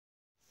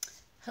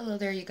Hello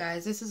there, you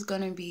guys. This is going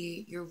to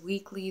be your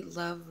weekly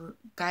love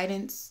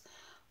guidance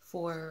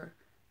for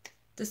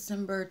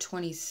December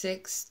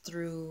 26th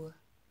through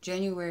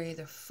January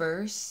the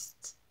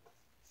 1st.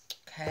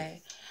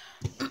 Okay.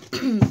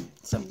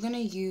 So I'm going to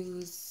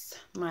use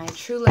my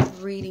True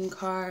Love reading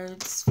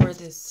cards for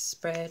this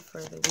spread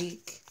for the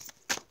week.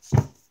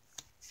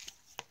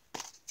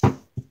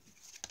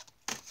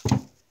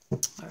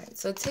 All right.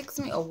 So it takes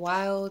me a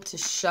while to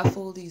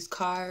shuffle these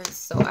cards,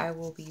 so I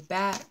will be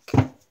back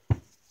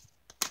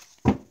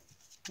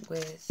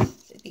with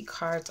the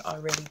cards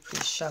already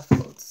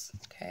pre-shuffled.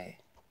 Okay.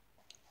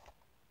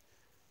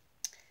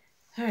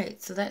 All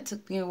right, so that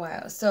took me a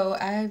while. So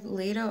I've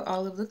laid out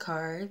all of the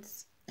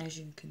cards, as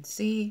you can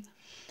see.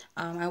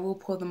 I will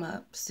pull them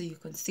up so you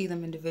can see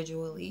them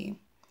individually.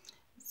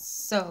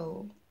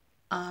 So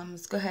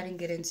let's go ahead and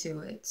get into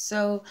it.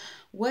 So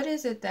what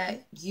is it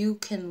that you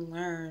can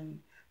learn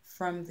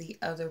from the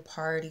other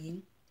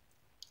party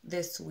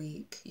this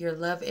week? Your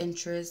love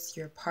interest,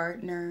 your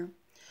partner,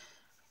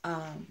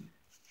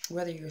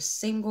 whether you're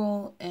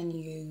single and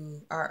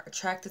you are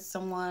attracted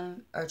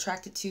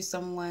to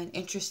someone,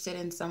 interested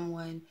in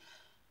someone,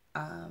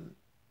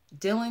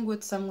 dealing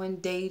with someone,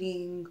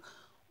 dating,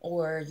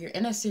 or you're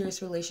in a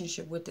serious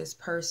relationship with this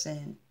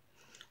person.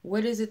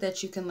 What is it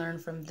that you can learn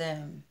from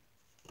them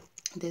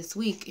this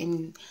week?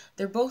 And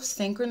they're both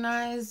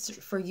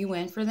synchronized for you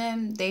and for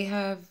them.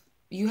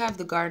 You have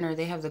the gardener,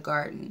 they have the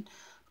garden.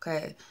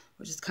 Okay,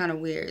 which is kind of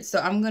weird. So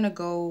I'm going to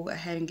go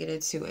ahead and get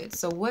into it.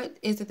 So what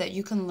is it that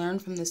you can learn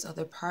from this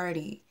other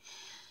party?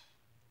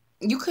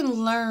 You can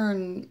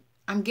learn,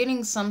 I'm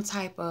getting some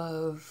type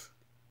of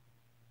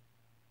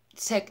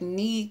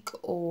technique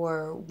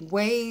or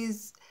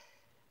ways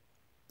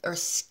or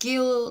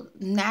skill,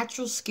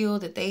 natural skill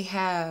that they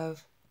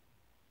have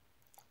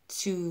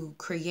to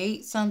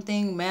create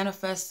something,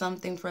 manifest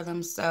something for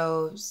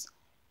themselves,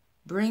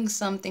 bring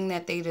something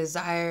that they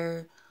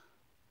desire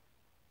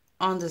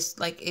on this.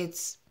 Like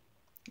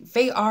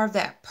they are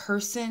that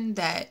person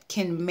that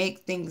can make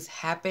things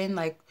happen.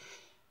 Like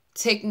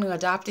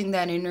adopting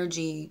that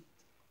energy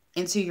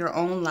into your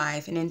own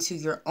life and into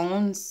your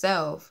own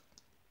self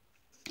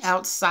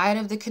outside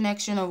of the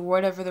connection of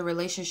whatever the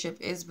relationship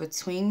is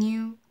between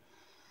you.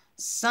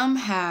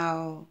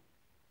 Somehow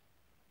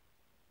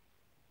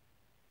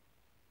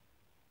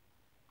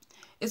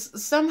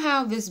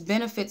this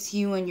benefits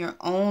you in your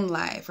own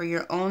life or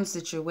your own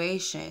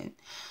situation.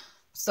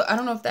 So I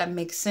don't know if that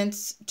makes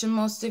sense to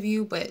most of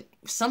you, but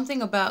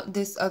something about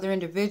this other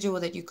individual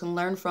that you can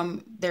learn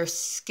from their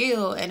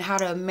skill and how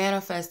to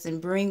manifest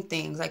and bring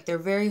things. Like they're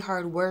very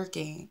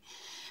hardworking.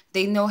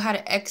 They know how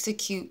to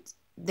execute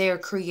their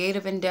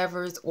creative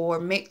endeavors or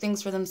make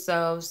things for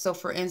themselves. So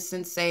for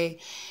instance, say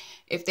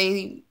if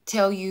they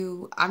tell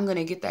you, I'm going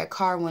to get that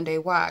car one day,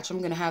 watch, I'm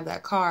going to have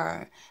that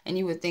car. And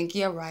you would think,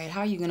 yeah, right.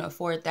 How are you going to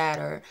afford that?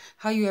 Or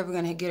how are you ever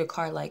going to get a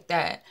car like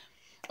that?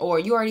 Or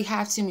you already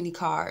have too many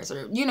cars,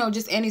 or,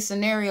 just any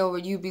scenario where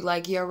you'd be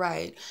like, yeah,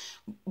 right.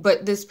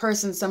 But this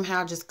person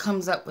somehow just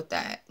comes up with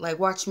that. Like,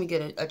 watch me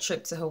get a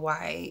trip to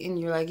Hawaii. And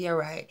you're like, yeah,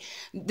 right.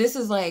 This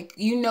is like,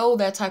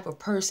 that type of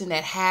person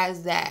that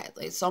has that.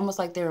 It's almost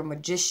like they're a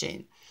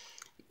magician.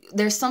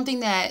 There's something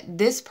that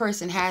this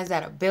person has,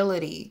 that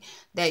ability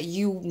that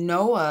you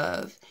know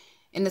of.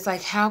 And it's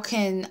like, how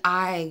can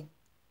I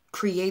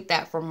create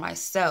that for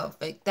myself?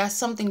 Like, that's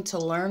something to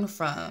learn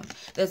from,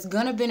 that's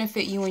going to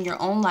benefit you in your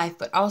own life,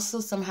 but also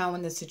somehow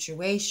in the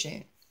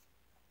situation.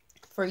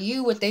 For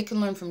you, what they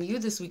can learn from you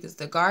this week is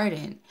the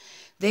garden.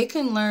 They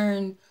can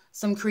learn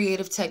some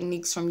creative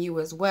techniques from you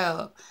as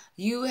well.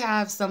 You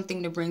have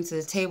something to bring to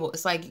the table.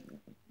 It's like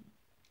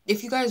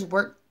if you guys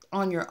work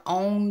on your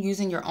own,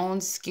 using your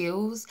own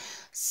skills,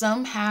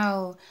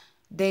 somehow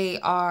they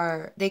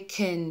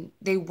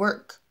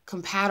work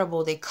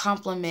compatible, they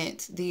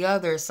complement the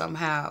other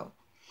somehow.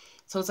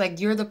 So it's like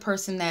you're the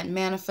person that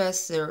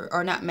manifests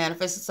or not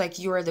manifests. It's like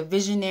you're the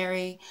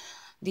visionary,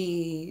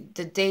 the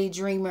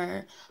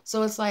daydreamer.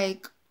 So it's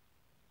like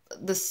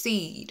the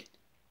seed.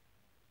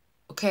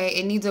 Okay,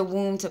 it needs a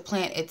womb to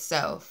plant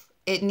itself.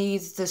 It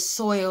needs the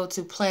soil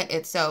to plant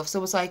itself.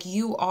 So it's like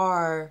you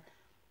are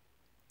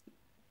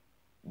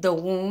the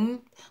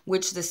womb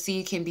which the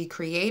seed can be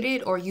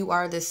created, or you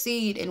are the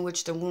seed in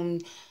which the womb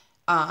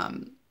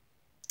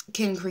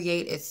can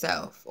create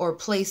itself or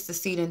place the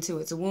seed into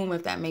its womb,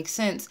 if that makes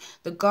sense.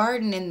 The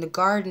garden and the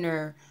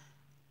gardener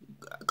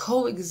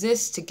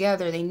coexist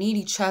together. They need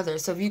each other.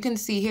 So if you can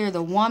see here,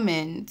 the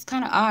woman, it's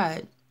kind of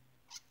odd.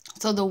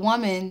 So the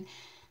woman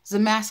is a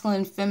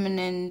masculine,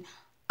 feminine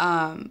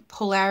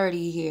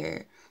polarity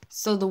here.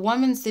 So the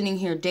woman sitting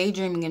here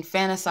daydreaming and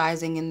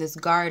fantasizing in this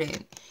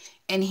garden.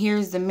 And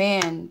here's the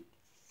man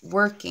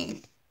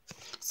working.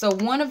 So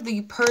one of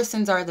the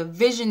persons are the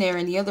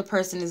visionary and the other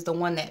person is the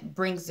one that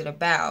brings it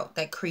about,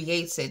 that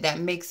creates it, that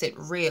makes it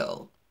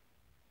real.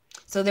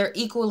 So they're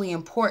equally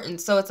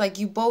important. So it's like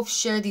you both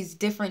share these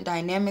different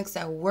dynamics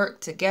that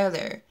work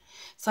together.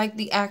 It's like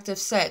the act of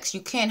sex.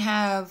 You can't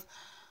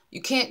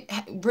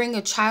bring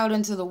a child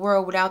into the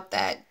world without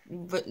that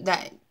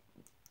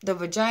the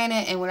vagina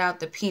and without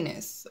the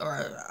penis,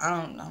 or I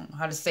don't know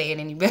how to say it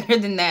any better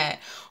than that.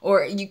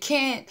 Or you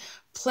can't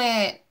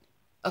plant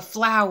a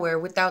flower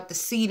without the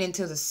seed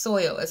into the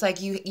soil. It's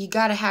like you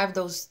got to have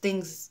those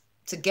things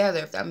together,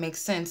 if that makes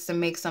sense, to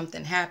make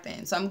something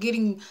happen. So I'm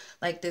getting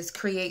like this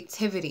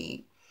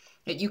creativity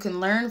that you can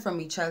learn from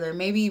each other,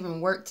 maybe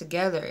even work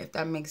together, if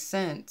that makes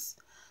sense.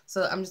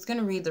 So I'm just going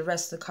to read the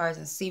rest of the cards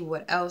and see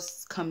what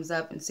else comes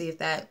up and see if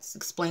that's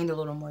explained a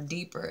little more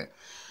deeper.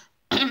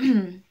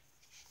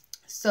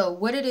 So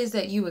what it is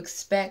that you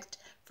expect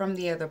from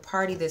the other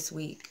party this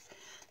week.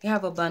 You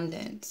have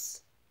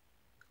abundance.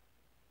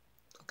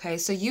 Okay,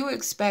 so you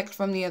expect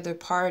from the other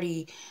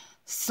party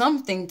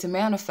something to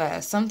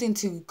manifest, something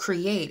to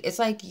create. It's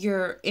like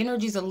your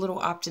energy's a little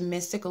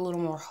optimistic, a little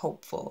more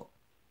hopeful.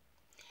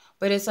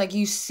 But it's like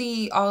you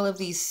see all of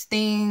these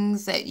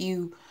things that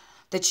you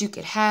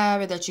could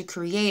have or that you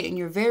create, and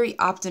you're very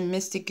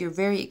optimistic, you're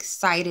very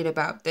excited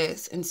about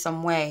this in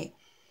some way.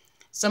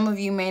 Some of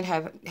you may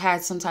have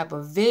had some type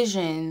of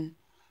vision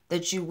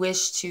that you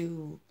wish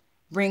to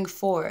bring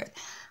forth.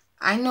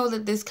 I know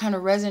that this kind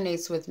of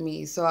resonates with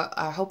me, so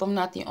I hope I'm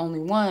not the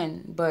only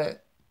one,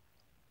 but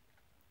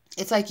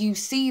it's like you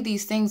see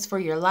these things for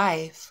your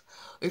life.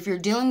 If you're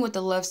dealing with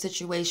a love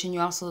situation, you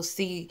also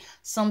see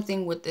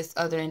something with this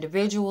other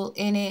individual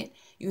in it.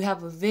 You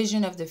have a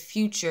vision of the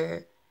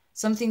future,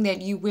 something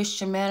that you wish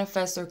to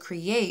manifest or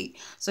create.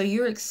 So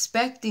you're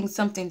expecting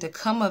something to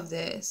come of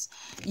this.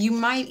 You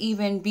might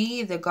even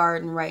be the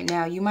garden right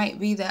now. You might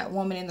be that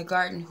woman in the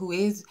garden who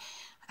is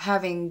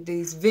having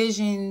these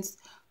visions,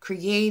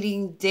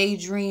 creating,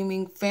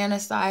 daydreaming,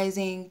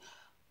 fantasizing,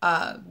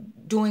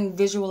 doing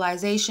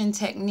visualization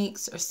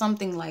techniques or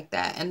something like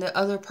that. And the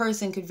other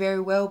person could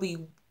very well be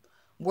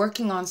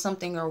working on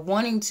something or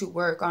wanting to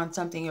work on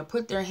something or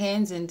put their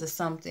hands into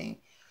something.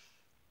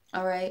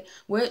 All right.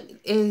 What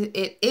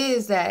it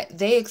is that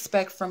they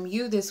expect from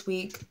you this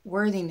week?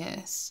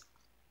 Worthiness.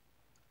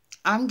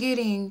 I'm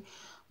getting,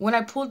 when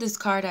I pulled this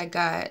card,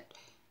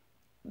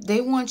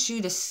 they want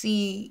you to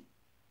see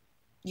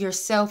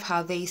yourself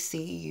how they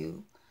see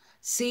you.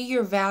 See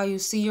your value,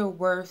 see your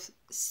worth,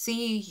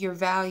 see your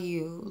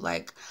value.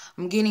 Like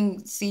I'm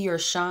getting, see your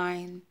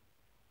shine,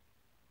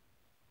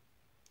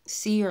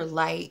 see your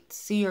light,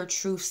 see your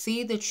truth,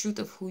 see the truth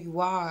of who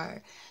you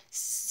are.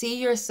 See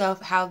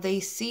yourself how they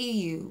see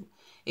you.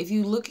 If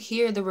you look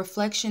here, the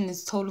reflection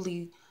is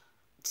totally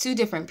two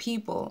different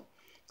people.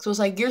 So it's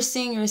like you're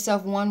seeing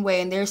yourself one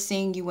way and they're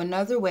seeing you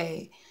another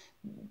way.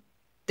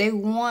 They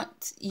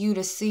want you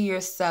to see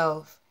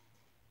yourself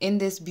in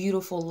this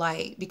beautiful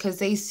light because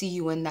they see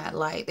you in that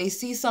light. They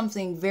see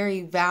something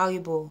very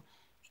valuable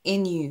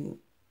in you.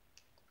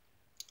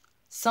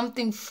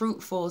 Something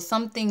fruitful,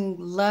 something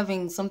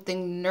loving,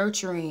 something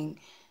nurturing,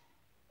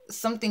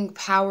 something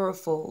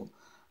powerful.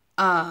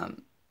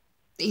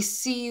 They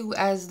see you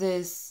as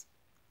this,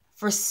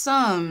 for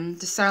some,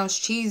 this sounds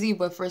cheesy,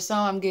 but for some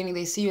I'm getting,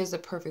 they see you as the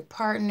perfect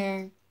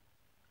partner.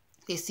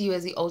 They see you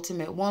as the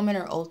ultimate woman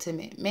or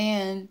ultimate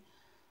man.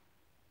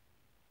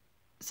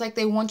 It's like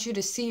they want you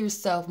to see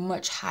yourself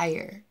much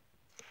higher.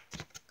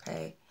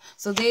 Okay.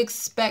 So they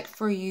expect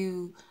for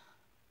you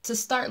to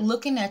start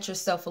looking at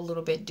yourself a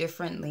little bit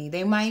differently.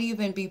 They might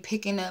even be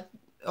picking up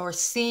or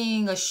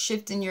seeing a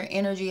shift in your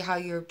energy, how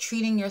you're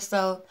treating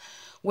yourself,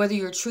 whether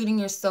you're treating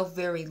yourself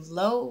very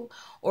low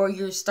or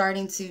you're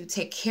starting to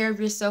take care of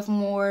yourself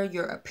more,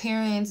 your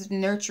appearance,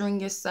 nurturing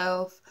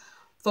yourself,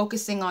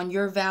 focusing on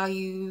your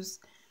values.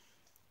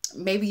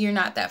 Maybe you're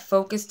not that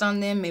focused on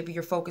them. Maybe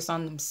you're focused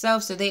on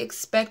themselves. So they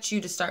expect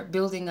you to start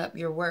building up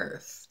your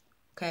worth.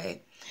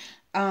 Okay.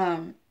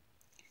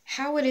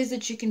 How it is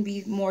that you can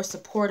be more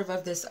supportive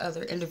of this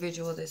other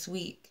individual this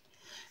week.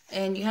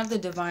 And you have the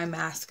Divine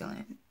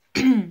Masculine.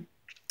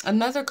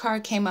 Another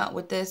card came out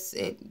with this.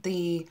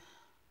 The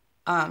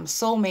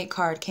Soulmate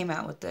card came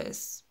out with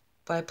this,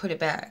 but I put it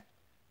back.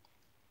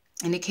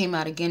 And it came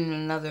out again in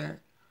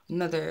another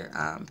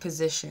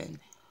position.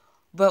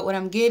 But what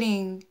I'm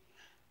getting,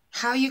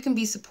 how you can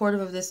be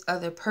supportive of this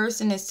other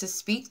person is to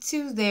speak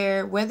to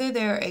their, whether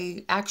they're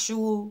a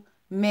actual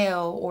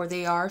male or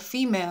they are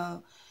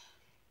female,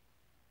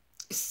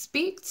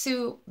 speak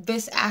to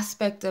this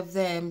aspect of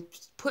them,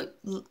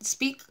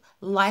 speak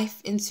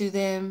life into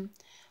them,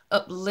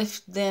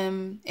 uplift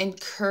them,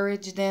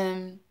 encourage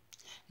them,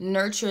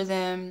 nurture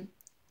them,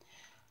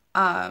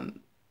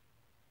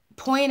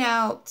 point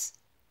out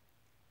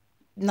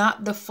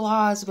not the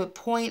flaws, but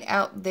point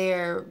out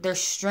their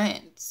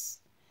strengths.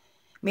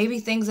 Maybe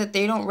things that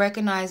they don't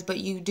recognize, but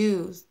you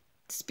do.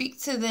 Speak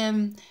to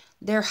them,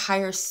 their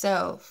higher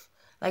self.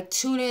 Like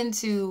tune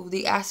into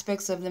the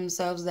aspects of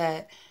themselves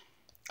that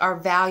are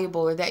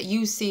valuable or that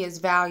you see as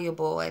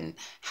valuable, and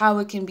how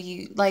it can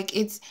be like,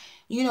 it's,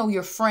 you know,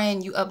 your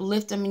friend, you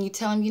uplift them and you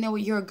tell them, you know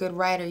what, you're a good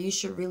writer. You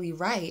should really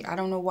write. I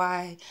don't know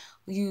why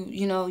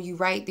you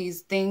write these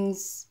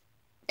things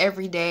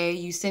every day.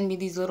 You send me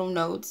these little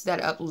notes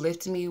that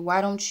uplift me.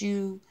 Why don't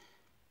you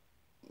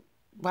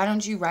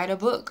write a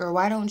book? Or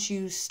why don't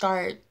you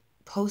start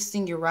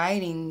posting your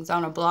writings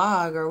on a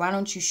blog? Or why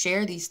don't you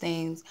share these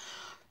things?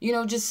 You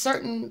know, just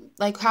certain,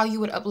 like how you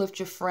would uplift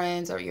your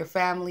friends or your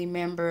family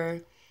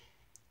member.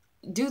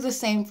 Do the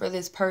same for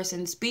this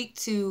person. Speak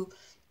to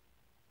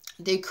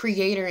the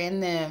creator in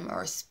them,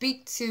 or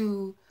speak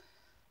to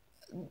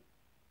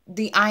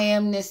the I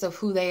amness of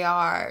who they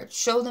are.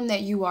 Show them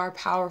that you are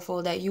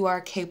powerful, that you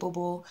are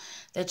capable,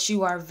 that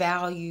you are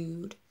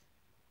valued,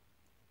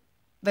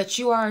 that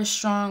you are a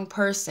strong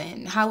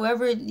person.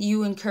 However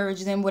you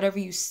encourage them, whatever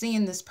you see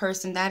in this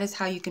person, that is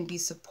how you can be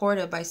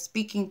supportive, by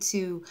speaking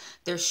to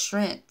their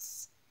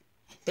strengths,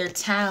 their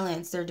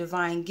talents, their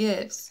divine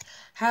gifts,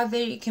 how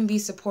they can be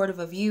supportive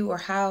of you, or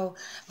how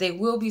they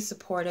will be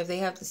supportive. They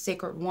have the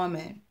sacred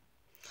woman.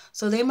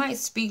 So they might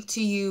speak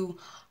to you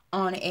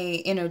on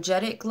a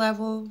energetic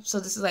level. So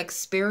this is like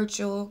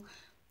spiritual.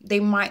 They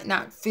might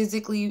not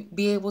physically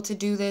be able to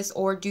do this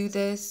or do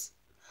this,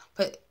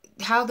 but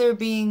how they're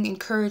being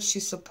encouraged to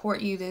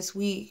support you this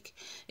week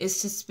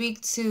is to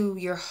speak to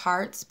your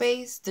heart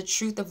space, the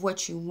truth of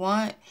what you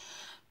want.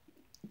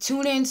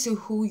 Tune into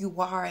who you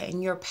are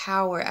and your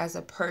power as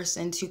a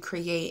person to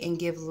create and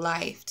give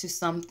life to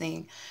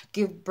something.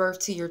 Give birth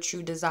to your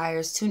true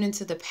desires. Tune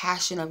into the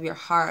passion of your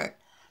heart.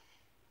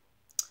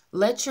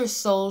 Let your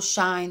soul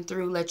shine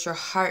through. Let your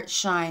heart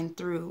shine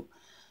through.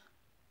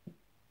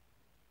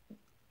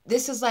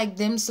 This is like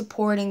them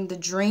supporting the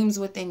dreams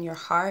within your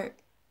heart,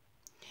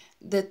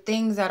 the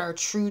things that are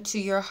true to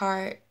your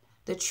heart,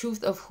 the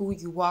truth of who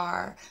you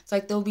are. It's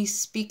like they'll be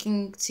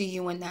speaking to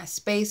you in that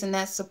space, and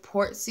that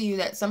supports you,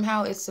 that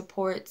somehow it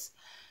supports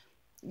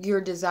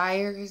your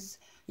desires,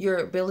 your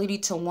ability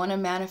to want to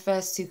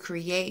manifest, to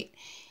create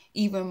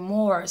even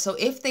more. So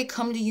if they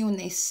come to you and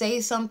they say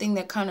something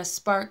that kind of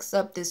sparks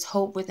up this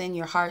hope within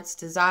your heart's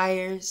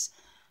desires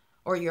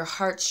or your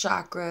heart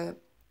chakra,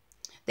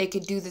 they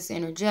could do this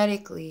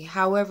energetically.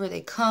 However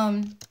they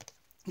come,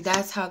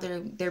 that's how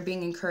they're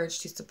being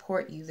encouraged to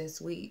support you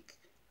this week.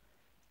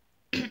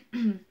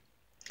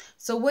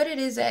 So what it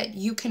is that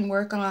you can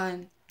work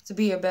on to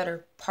be a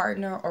better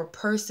partner or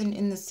person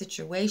in this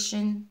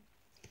situation,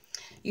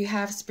 you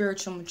have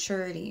spiritual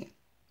maturity.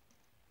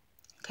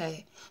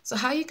 Okay, so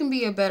how you can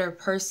be a better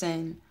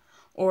person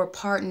or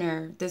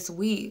partner this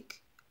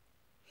week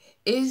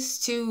is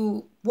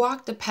to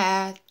walk the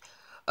path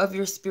of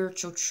your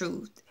spiritual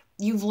truth.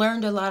 You've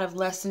learned a lot of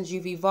lessons,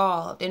 you've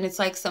evolved, and it's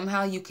like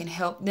somehow you can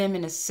help them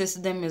and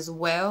assist them as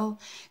well.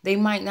 They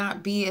might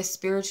not be as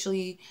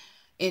spiritually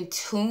in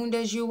tuned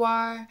as you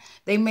are.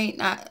 They may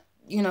not,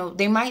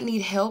 they might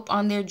need help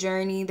on their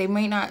journey. They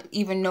may not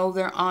even know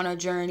they're on a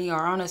journey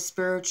or on a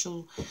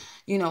spiritual,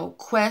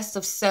 quest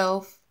of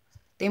self.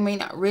 They may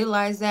not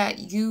realize that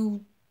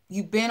you've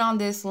been on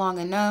this long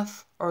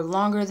enough or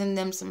longer than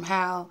them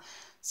somehow.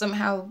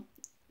 Somehow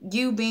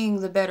you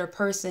being the better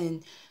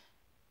person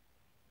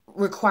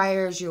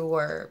requires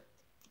your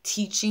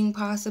teaching,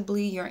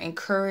 possibly your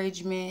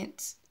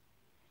encouragement,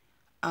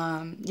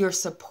 your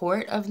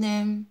support of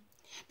them,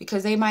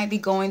 because they might be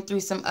going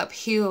through some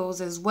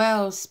uphills as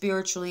well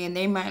spiritually, and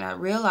they might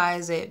not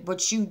realize it,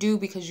 but you do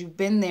because you've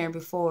been there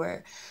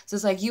before. So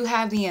it's like you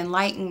have the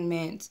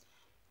enlightenment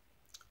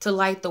to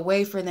light the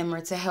way for them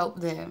or to help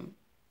them.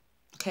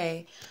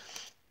 Okay.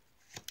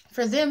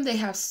 For them, they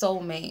have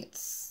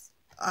soulmates.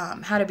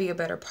 How to be a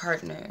better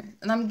partner.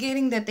 And I'm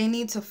getting that they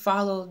need to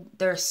follow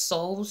their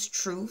soul's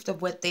truth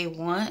of what they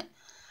want.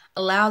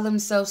 Allow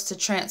themselves to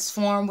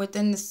transform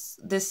within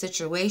this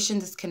situation,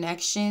 this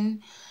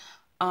connection.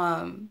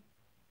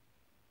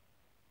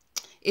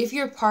 If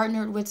you're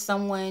partnered with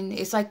someone,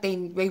 it's like they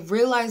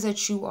realize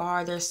that you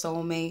are their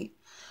soulmate,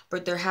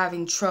 but they're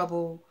having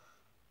trouble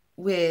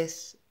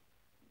with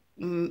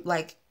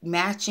like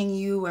matching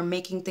you or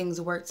making things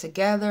work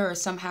together, or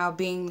somehow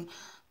being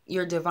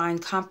your divine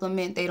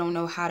complement. They don't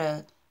know how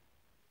to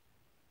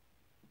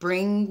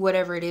bring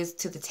whatever it is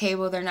to the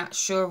table. They're not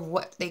sure of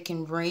what they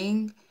can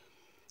bring.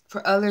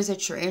 For others,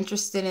 that you're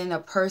interested in a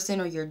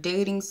person or you're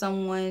dating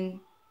someone,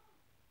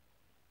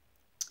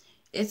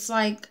 it's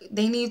like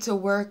they need to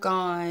work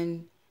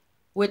on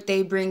what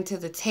they bring to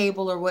the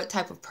table or what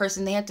type of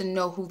person. They have to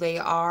know who they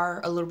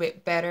are a little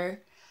bit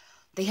better.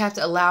 They have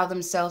to allow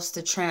themselves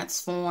to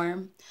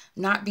transform,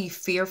 not be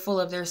fearful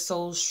of their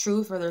soul's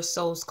truth or their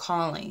soul's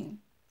calling.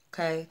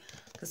 Okay?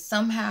 Because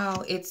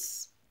somehow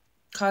it's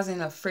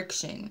causing a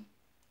friction.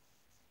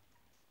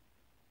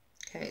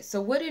 Okay, so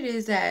what it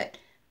is that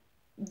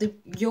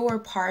your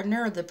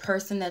partner or the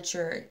person that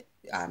you're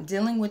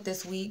dealing with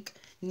this week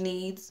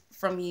needs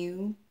from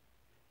you,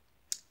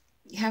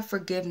 you have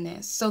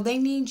forgiveness. So they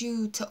need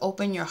you to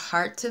open your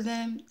heart to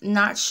them,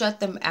 not shut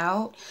them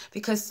out,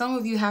 because some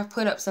of you have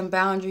put up some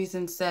boundaries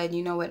and said,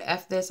 you know what,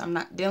 F this, I'm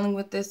not dealing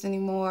with this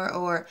anymore,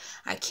 or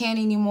I can't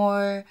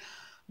anymore.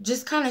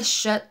 Just kind of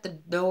shut the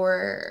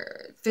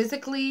door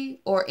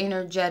physically or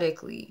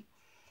energetically.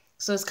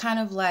 So it's kind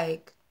of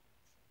like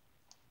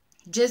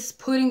just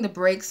putting the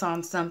brakes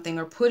on something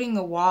or putting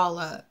a wall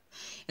up.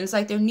 And it's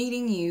like they're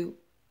needing you,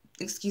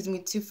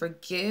 to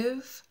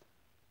forgive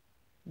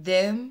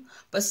them,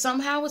 but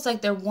somehow it's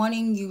like they're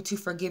wanting you to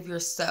forgive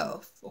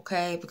yourself,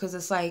 okay? Because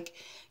it's like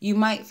you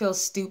might feel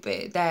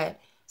stupid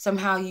that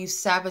somehow you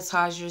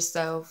sabotage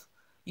yourself,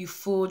 you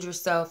fooled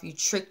yourself, you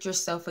tricked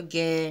yourself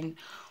again,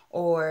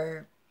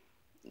 or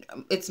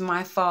it's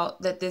my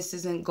fault that this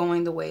isn't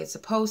going the way it's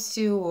supposed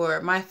to,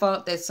 or my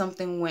fault that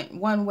something went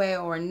one way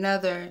or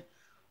another,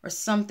 or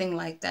something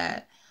like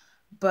that.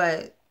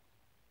 But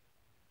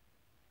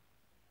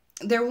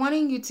they're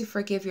wanting you to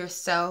forgive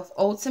yourself,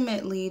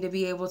 ultimately to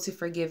be able to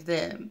forgive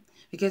them,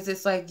 because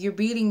it's like you're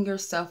beating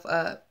yourself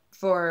up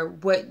for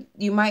what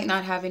you might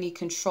not have any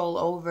control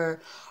over,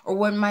 or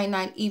what might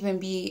not even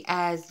be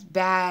as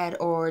bad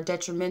or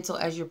detrimental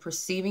as you're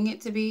perceiving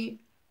it to be.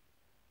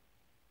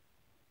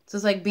 So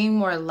it's like being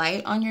more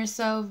light on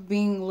yourself,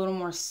 being a little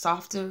more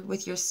softer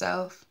with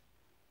yourself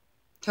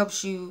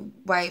helps you,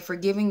 right?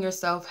 Forgiving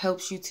yourself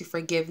helps you to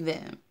forgive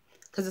them,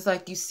 because it's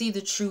like you see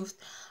the truth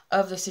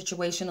of the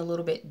situation a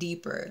little bit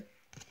deeper.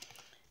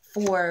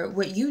 For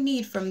what you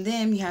need from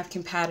them, you have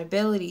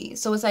compatibility.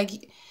 So it's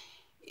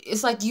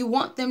like you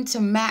want them to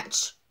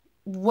match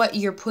what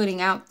you're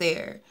putting out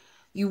there.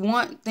 You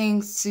want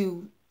things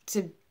to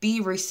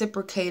be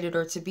reciprocated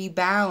or to be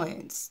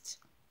balanced.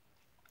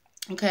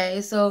 Okay,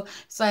 so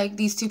it's like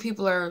these two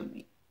people are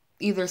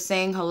either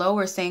saying hello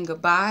or saying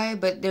goodbye,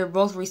 but they're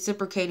both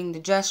reciprocating the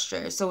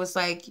gesture. So it's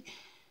like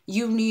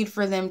you need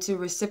for them to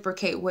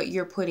reciprocate what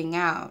you're putting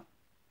out.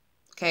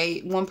 Okay,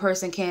 one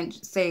person can't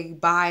say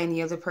bye and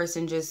the other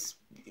person just,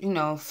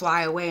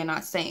 fly away and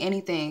not say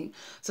anything.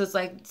 So it's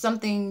like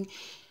something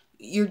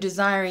you're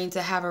desiring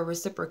to have a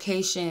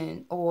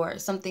reciprocation or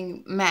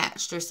something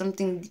matched or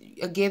something,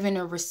 a giving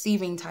or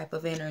receiving type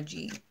of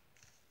energy.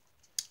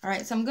 All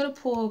right, so I'm going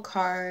to pull a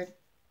card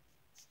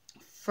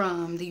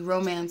from the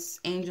Romance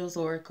Angels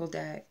Oracle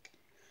deck,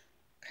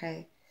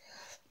 okay,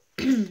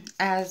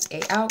 as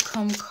a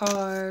outcome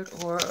card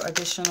or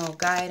additional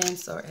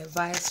guidance or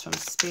advice from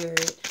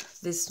Spirit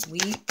this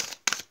week.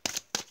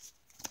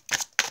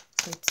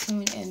 So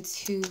tune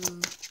into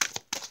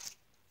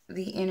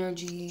the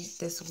energy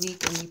this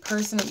week and the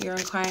person that you're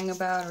inquiring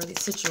about, or the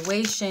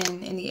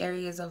situation in the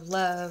areas of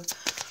love.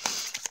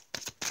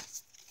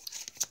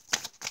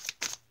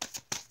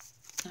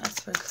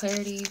 Ask for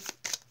clarity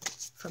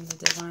from the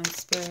Divine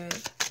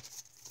Spirit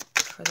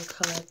for the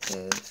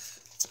collective,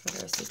 for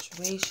their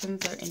situations,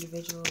 their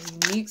individual,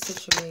 unique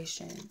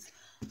situations.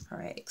 All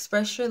right,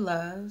 express your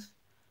love.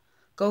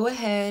 Go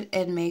ahead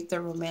and make the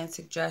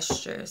romantic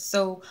gestures.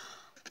 So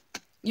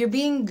you're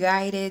being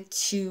guided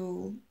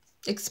to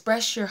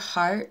express your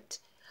heart,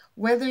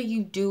 whether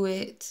you do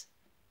it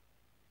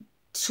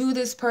to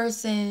this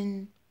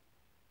person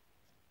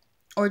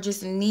or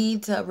just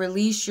need to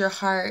release your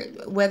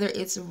heart, whether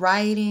it's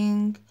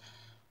writing,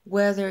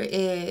 whether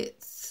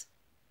it's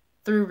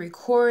through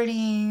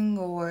recording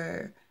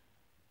or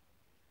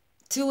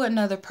to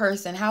another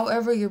person.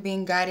 However you're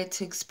being guided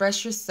to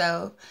express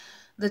yourself,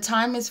 the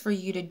time is for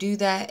you to do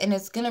that, and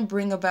it's going to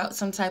bring about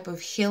some type of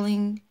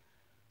healing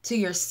to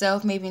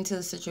yourself, maybe into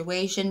the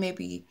situation,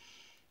 maybe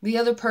the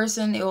other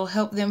person. It will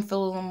help them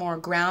feel a little more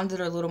grounded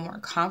or a little more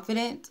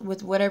confident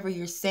with whatever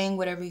you're saying,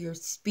 whatever you're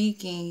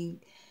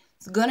speaking.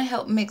 It's going to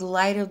help make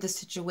light of the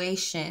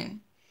situation.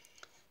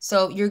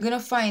 So you're going to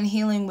find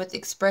healing with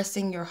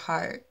expressing your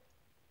heart.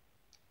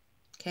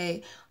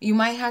 Okay, you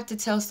might have to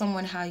tell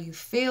someone how you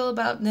feel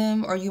about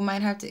them, or you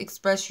might have to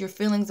express your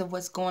feelings of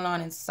what's going on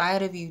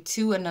inside of you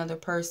to another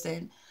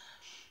person.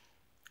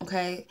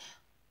 Okay,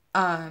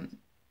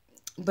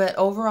 but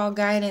overall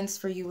guidance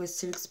for you is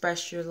to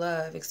express your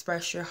love,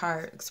 express your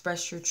heart,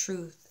 express your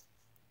truth.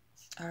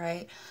 All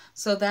right,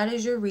 so that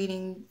is your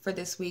reading for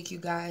this week, you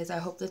guys. I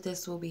hope that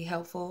this will be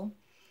helpful.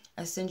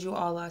 I send you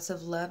all lots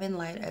of love and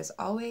light as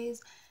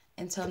always.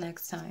 Until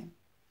next time.